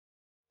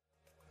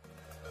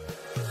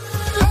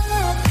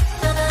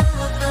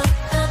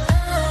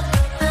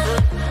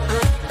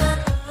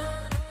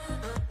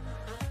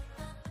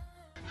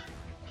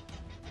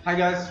Hi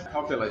guys,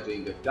 hope you're all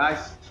doing good.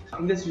 Guys,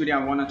 in this video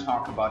I want to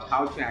talk about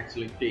how to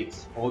actually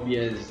fix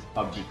OBS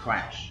PUBG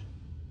Crash.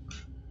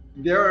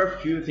 There are a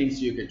few things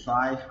you could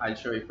try. I'll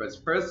show you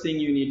first. First thing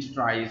you need to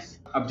try is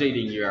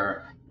updating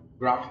your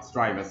graphics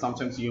driver.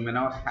 Sometimes you may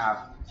not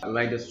have the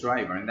latest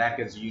driver. In that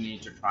case, you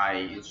need to try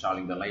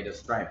installing the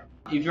latest driver.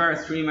 If you're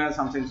a streamer,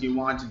 sometimes you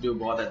want to do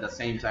both at the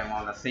same time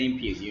on the same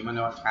PC. You may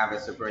not have a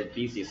separate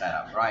PC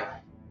setup, right?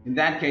 In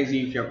that case,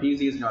 if your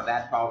PC is not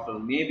that powerful,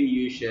 maybe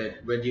you should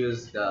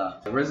reduce the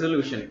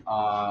resolution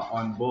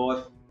on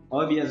both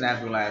OBS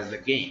as well as the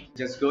game.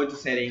 Just go to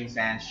settings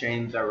and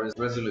change the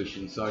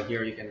resolution. So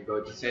here you can go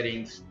to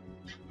settings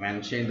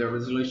and change the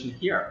resolution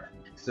here.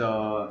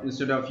 So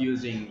instead of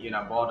using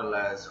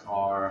borderless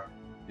or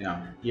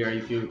here,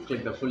 if you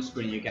click the full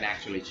screen, you can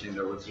actually change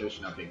the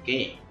resolution of your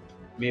game.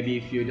 Maybe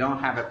if you don't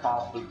have a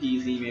powerful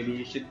PC, maybe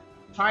you should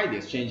try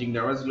this, changing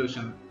the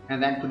resolution,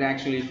 and that could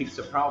actually fix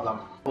the problem.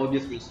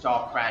 OBS will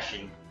stop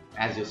crashing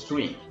as you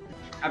stream.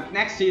 Up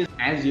next is,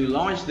 as you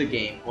launch the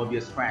game,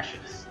 OBS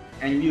crashes,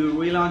 and you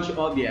relaunch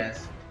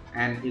OBS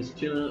and it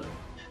still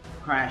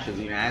crashes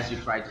as you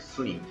try to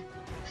stream.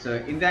 So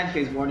in that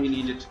case, what you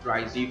need to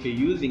try is, if you're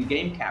using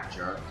game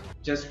capture,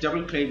 just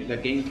double click the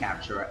game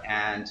capture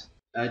and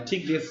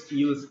tick this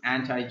use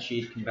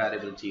anti-cheat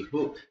compatibility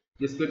hook.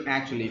 This could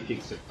actually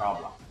fix the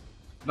problem.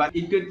 But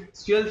it could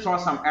still throw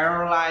some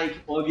error like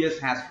OBS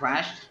has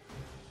crashed.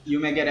 You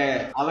may get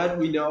an alert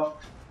window.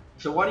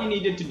 So what you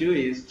needed to do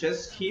is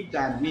just keep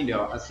that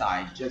window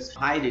aside. Just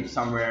hide it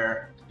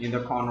somewhere in the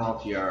corner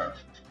of your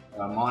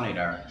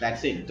monitor.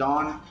 That's it.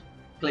 Don't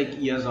click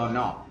yes or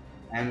no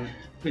and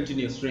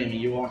continue streaming.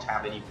 You won't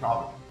have any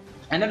problem.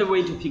 Another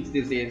way to fix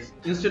this is,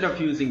 instead of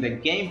using the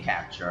game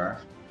capture,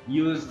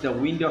 use the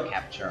window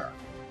capture.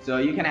 So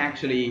you can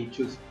actually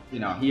choose,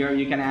 here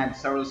you can add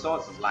several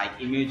sources like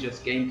images,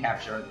 game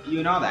capture.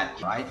 You know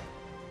that, right?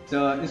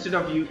 So instead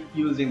of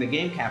using the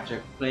game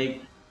capture,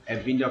 click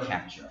a window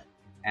capture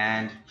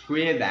and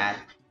create that.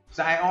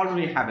 So I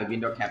already have a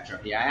window capture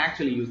here. I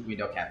actually use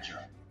window capture.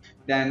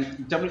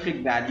 Then double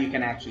click that. You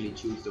can actually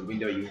choose the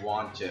window you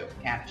want to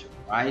capture,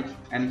 right?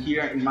 And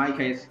here in my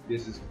case,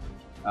 this is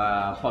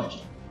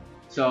PUBG.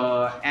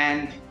 So,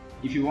 and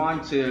if you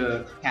want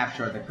to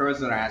capture the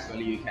cursor as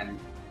well, you can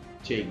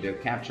take the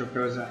capture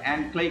cursor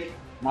and click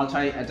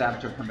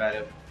multi-adapter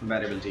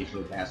compatibility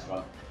hook as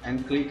well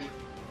and click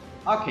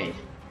OK.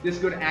 This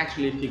could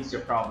actually fix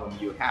your problem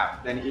you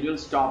have. Then it will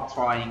stop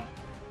throwing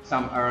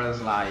some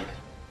errors like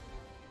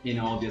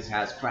OBS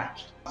has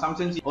crashed.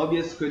 Sometimes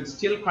OBS could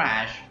still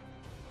crash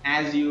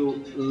as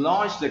you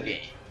launch the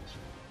game.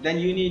 Then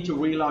you need to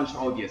relaunch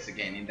OBS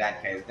again. In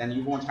that case, then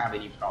you won't have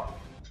any problem.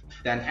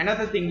 Then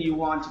another thing you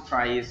want to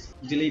try is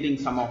deleting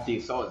some of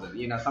these sources.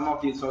 Some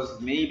of these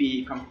sources may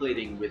be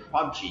conflicting with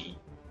PUBG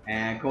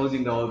and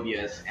causing the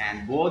OBS,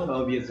 and both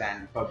OBS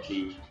and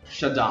PUBG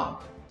shut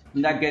down.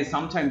 In that case,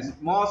 sometimes,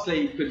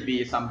 mostly it could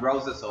be some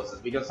browser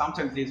sources, because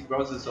sometimes these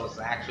browser sources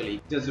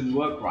actually doesn't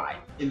work right.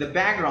 In the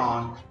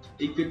background,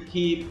 it could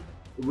keep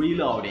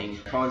reloading,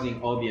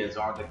 causing OBS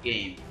or the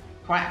game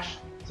crash.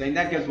 So in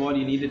that case, what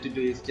you needed to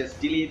do is just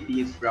delete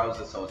these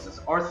browser sources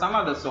or some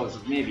other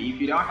sources. Maybe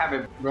if you don't have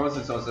a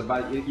browser source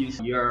but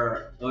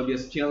your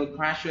OBS still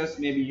crashes,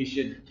 maybe you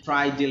should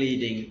try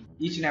deleting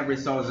each and every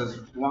sources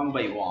one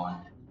by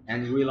one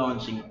and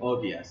relaunching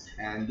OBS,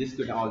 and this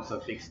could also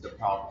fix the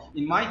problem.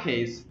 In my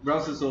case,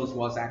 browser source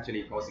was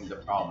actually causing the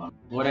problem.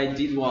 What I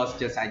did was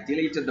just I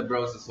deleted the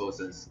browser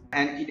sources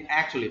and it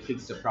actually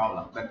fixed the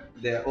problem. But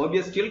the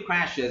OBS still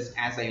crashes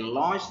as I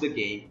launch the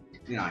game.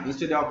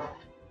 Instead of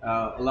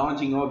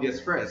launching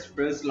OBS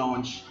first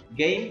launch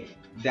game,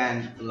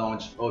 then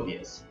launch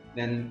OBS.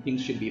 Then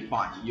things should be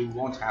fine. You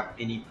won't have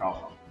any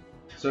problem.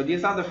 So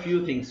these are the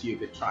few things you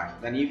could try.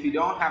 Then if you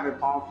don't have a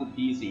powerful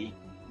PC,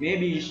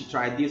 maybe you should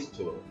try this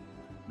tool.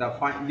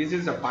 This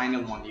is the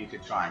final one you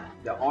could try,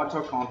 the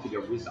Auto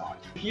Configure Wizard.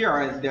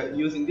 Here,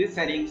 using these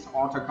settings,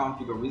 Auto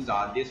Configure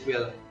Wizard, this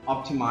will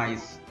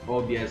optimize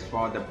OBS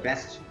for the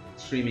best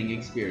streaming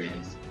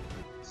experience.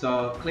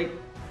 So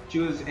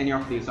choose any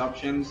of these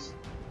options,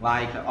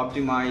 like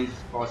optimize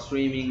for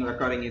streaming,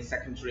 recording is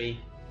secondary.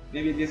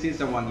 Maybe this is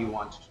the one you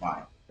want to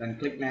try. Then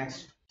click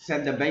next.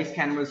 Set the base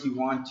canvas you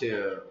want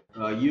to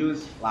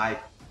use,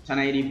 like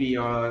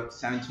 1080p or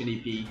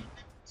 720p.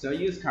 So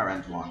use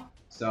current one.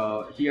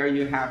 So here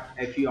you have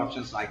a few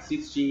options like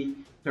 60,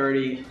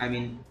 30,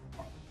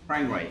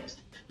 frame rate.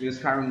 Use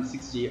current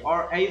 60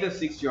 or either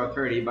 60 or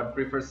 30, but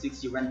prefer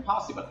 60 when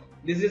possible.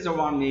 This is the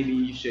one maybe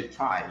you should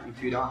try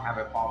if you don't have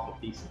a powerful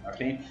PC,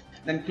 okay?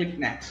 Then click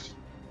next.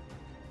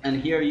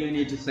 And here you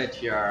need to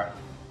set your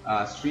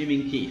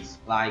streaming keys.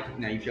 Like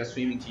if you're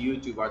streaming to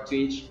YouTube or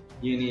Twitch,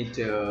 you need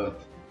to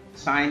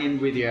sign in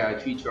with your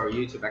Twitch or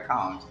YouTube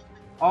account.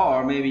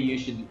 Or maybe you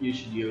should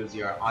use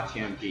your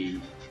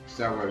RTMP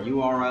server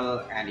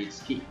URL and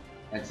its key.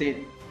 That's it.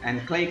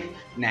 And click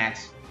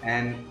next,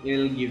 and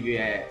it'll give you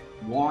a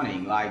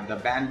warning like the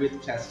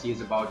bandwidth test is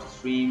about to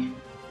stream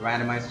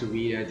randomized to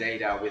video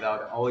data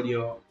without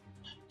audio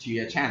to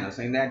your channel.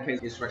 So in that case,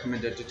 it's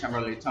recommended to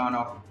temporarily turn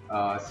off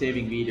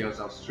saving videos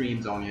of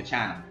streams on your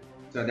channel.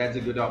 So that's a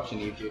good option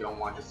if you don't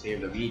want to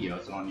save the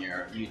videos on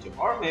your YouTube,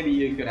 or maybe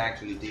you could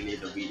actually delete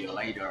the video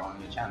later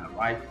on your channel,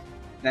 right?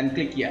 Then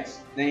click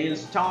yes. Then you'll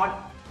start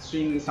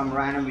streaming some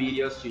random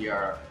videos to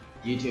your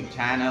YouTube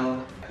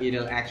channel.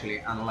 It'll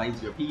actually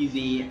analyze your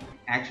PC,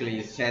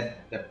 actually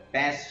set the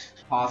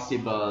best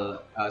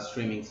possible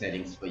streaming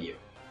settings for you.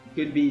 It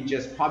could be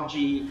just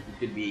PUBG, it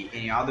could be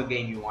any other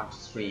game you want to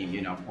stream,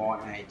 you know,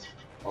 Fortnite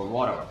or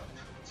whatever.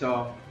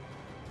 So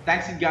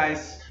that's it,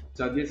 guys.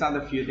 So these are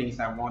the few things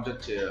I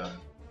wanted to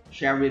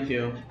share with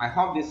you. I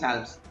hope this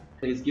helps.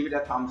 Please give it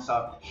a thumbs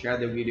up, share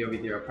the video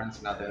with your friends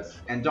and others,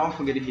 and don't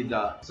forget to hit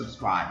the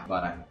subscribe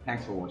button.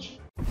 Thanks for watching.